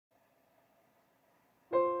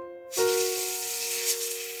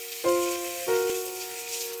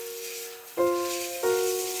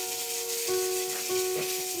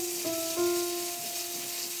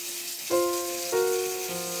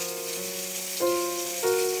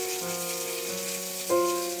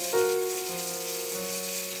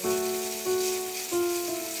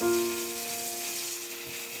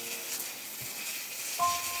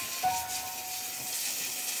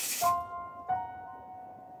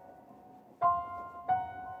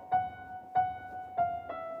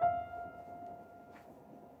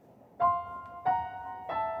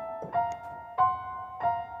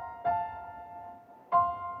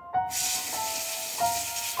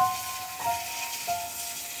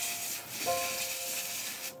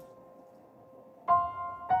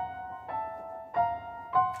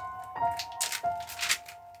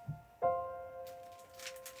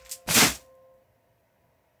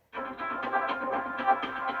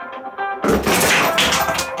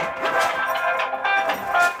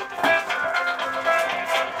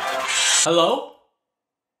Hello?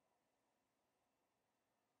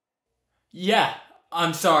 Yeah,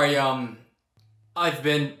 I'm sorry, I've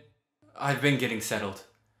been getting settled.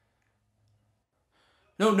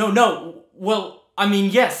 No. Well, I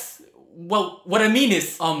mean, yes. Well, what I mean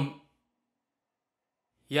is,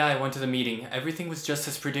 yeah, I went to the meeting. Everything was just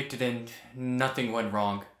as predicted and nothing went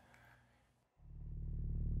wrong.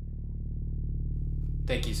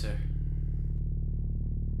 Thank you, sir.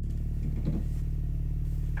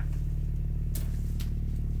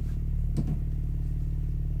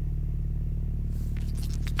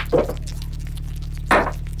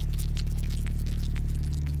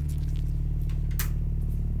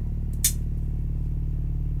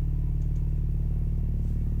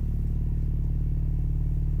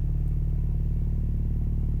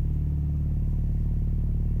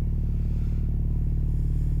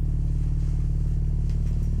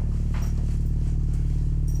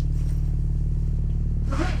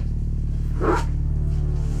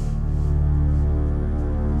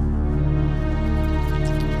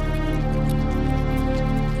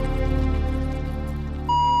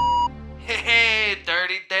 Hey,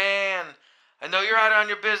 Dirty Dan. I know you're out on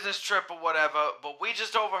your business trip or whatever, but we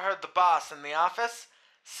just overheard the boss in the office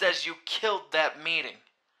says you killed that meeting.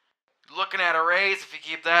 Looking at a raise if you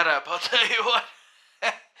keep that up. I'll tell you what.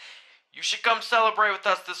 You should come celebrate with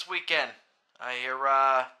us this weekend. I hear,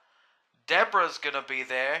 Deborah's gonna be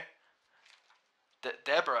there.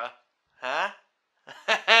 Deborah? Huh?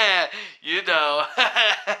 You know.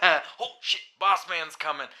 Oh, shit, boss man's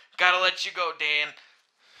coming. Gotta let you go, Dan.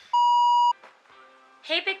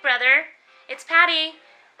 Hey, big brother. It's Patty.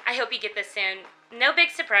 I hope you get this soon. No big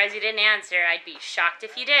surprise you didn't answer. I'd be shocked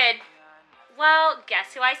if you did. Well,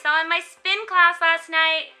 guess who I saw in my spin class last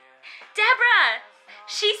night? Deborah!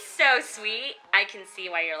 She's so sweet. I can see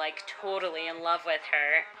why you're like totally in love with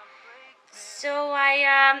her. So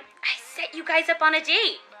I set you guys up on a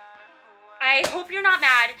date. I hope you're not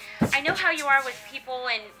mad. I know how you are with people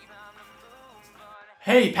and...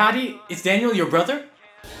 Hey, Patty, is Daniel your brother?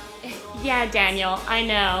 Yeah, Daniel, I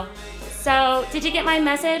know. So, did you get my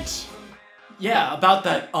message? Yeah, about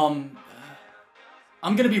that, I'm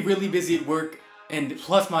gonna be really busy at work, and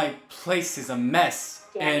plus my place is a mess.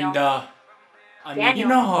 Daniel. And, I mean, you Daniel.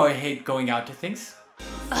 know how I hate going out to things.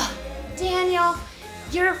 Daniel,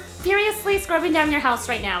 you're furiously scrubbing down your house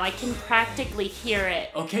right now. I can practically hear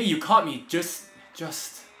it. Okay, you caught me. Just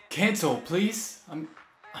cancel, please. I'm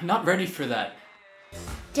not ready for that.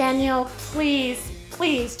 Daniel,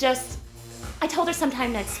 please, just... I told her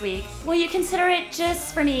sometime next week. Will you consider it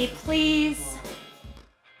just for me, please?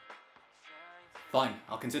 Fine,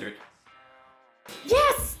 I'll consider it.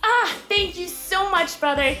 Yes! Thank you so much,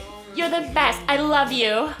 brother. You're the best. I love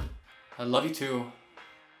you. I love you too.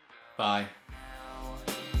 Bye.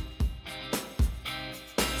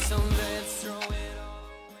 So let's throw it all away.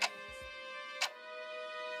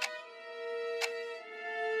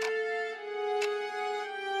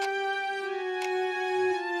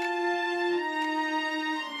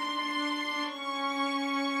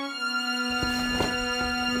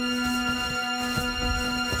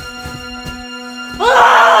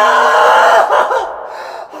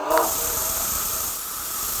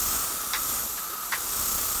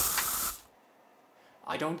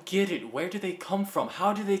 I don't get it. Where do they come from?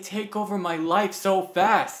 How do they take over my life so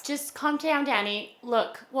fast? Just calm down, Danny.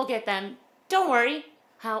 Look, we'll get them. Don't worry.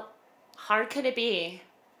 How hard could it be?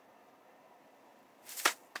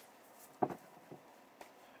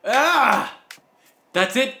 Ah!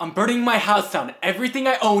 That's it. I'm burning my house down. Everything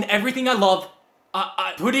I own, everything I love,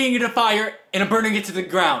 I'm putting it in a fire and I'm burning it to the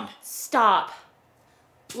ground. Stop.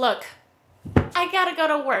 Look, I gotta go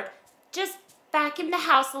to work. Just vacuum the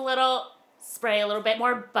house a little, spray a little bit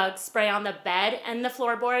more bug spray on the bed and the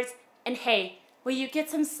floorboards, and hey, will you get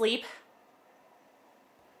some sleep?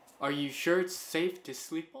 Are you sure it's safe to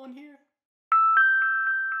sleep on here?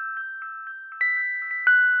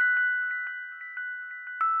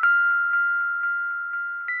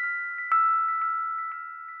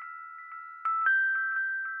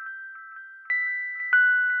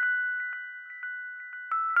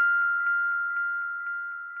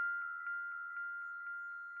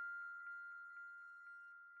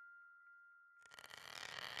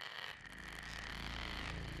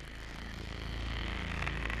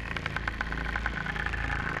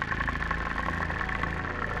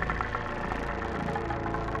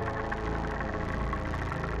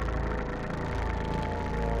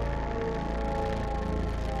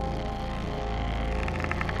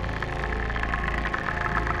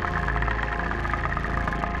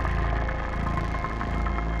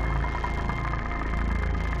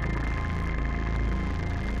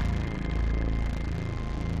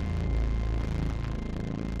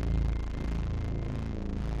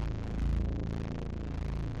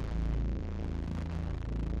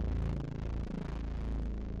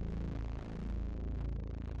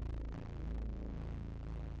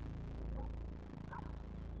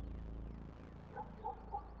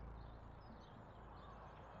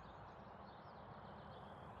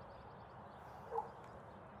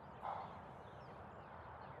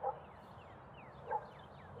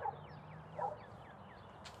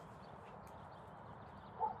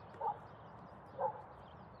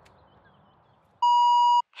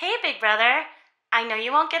 brother. I know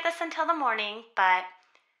you won't get this until the morning, but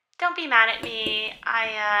don't be mad at me.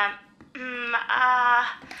 I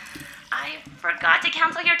forgot to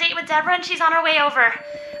cancel your date with Deborah and she's on her way over.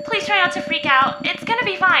 Please try not to freak out. It's gonna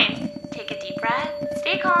be fine. Take a deep breath.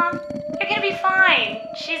 Stay calm. You're gonna be fine.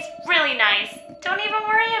 She's really nice. Don't even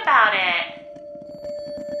worry about it.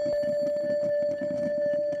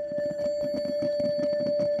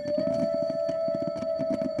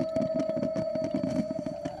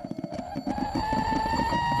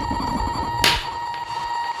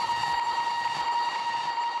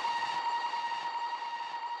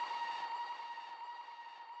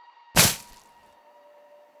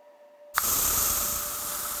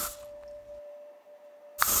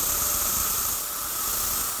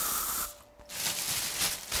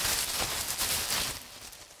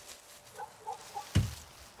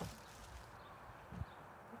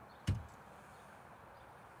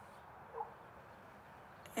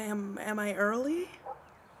 Am I early?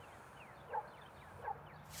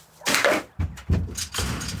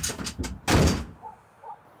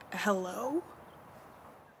 Hello?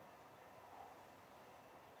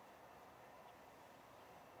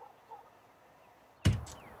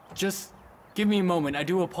 Just give me a moment. I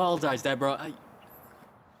do apologize, Deborah.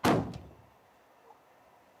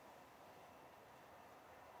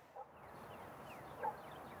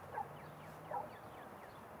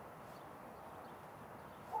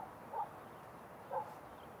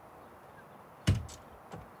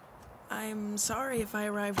 I'm sorry if I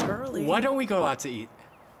arrived early. Why don't we go out to eat?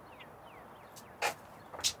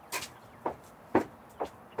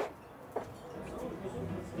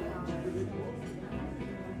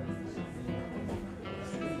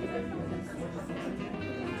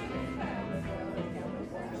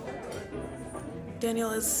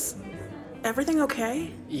 Daniel, is everything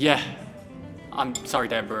okay? Yeah. I'm sorry,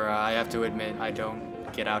 Deborah. I have to admit, I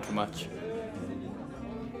don't get out too much.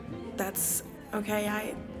 That's okay.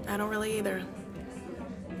 I don't really either.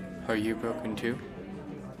 Are you broken too?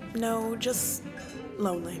 No, just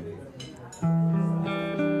lonely.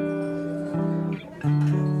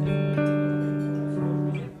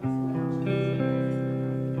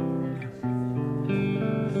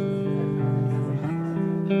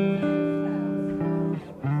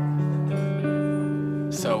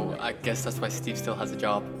 So, I guess that's why Steve still has a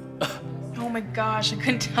job. Oh my gosh, I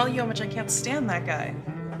couldn't tell you how much I can't stand that guy.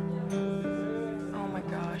 Oh my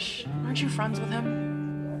gosh, aren't you friends with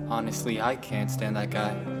him? Honestly, I can't stand that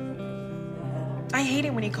guy. I hate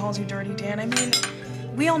it when he calls you dirty, Dan. I mean,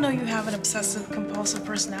 we all know you have an obsessive compulsive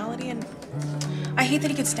personality, and I hate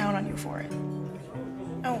that he gets down on you for it.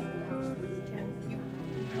 Oh, Dan, you...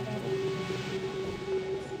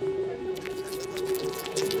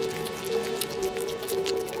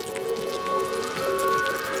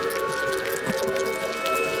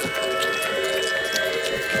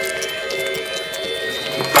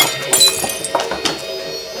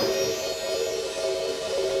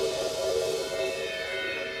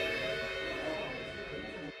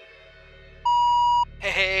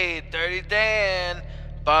 Hey, Dirty Dan.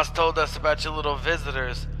 Boss told us about your little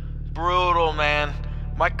visitors. Brutal, man.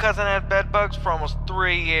 My cousin had bedbugs for almost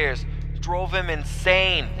 3 years. Drove him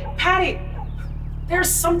insane. Patty! There's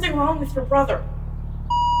something wrong with your brother.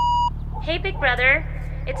 Hey, big brother.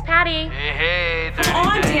 It's Patty. Hey, Dirty Come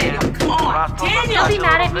on, Dan. Daniel, come on. Boss told us Daniel! about Don't be your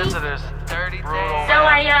mad little at me. visitors. Dirty Dan. So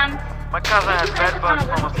My cousin had you guys bedbugs on a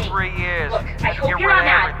for almost little date. 3 years. Look, I hope Get you're rid not of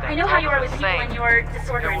mad. everything. I know how you are Drove with him people and insane. your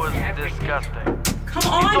disorder It was and everything. disgusting. Come He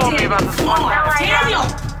on, told me about Daniel! this Come one on! time. Daniel!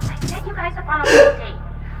 I set you guys up on a little date.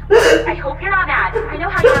 I hope you're not mad. I know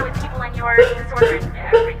how you are with people and your disorder and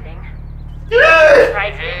everything.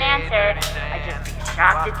 Surprised you didn't answer. I'd just be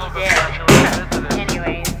shocked if you did.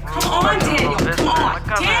 Anyways. Come on, Daniel! Come on!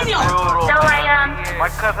 Daniel! So My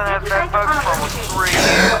cousin had you guys up bedbugs on a for little almost date. 3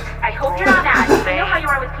 years. I hope you're not mad. I know how you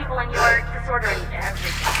are with people and your disorder and everything.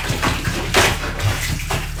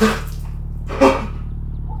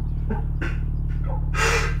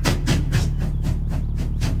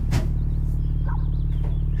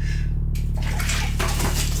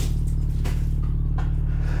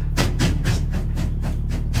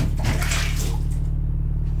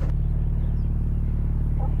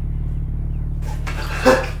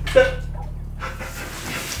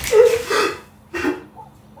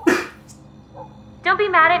 Don't be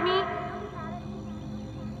mad at me.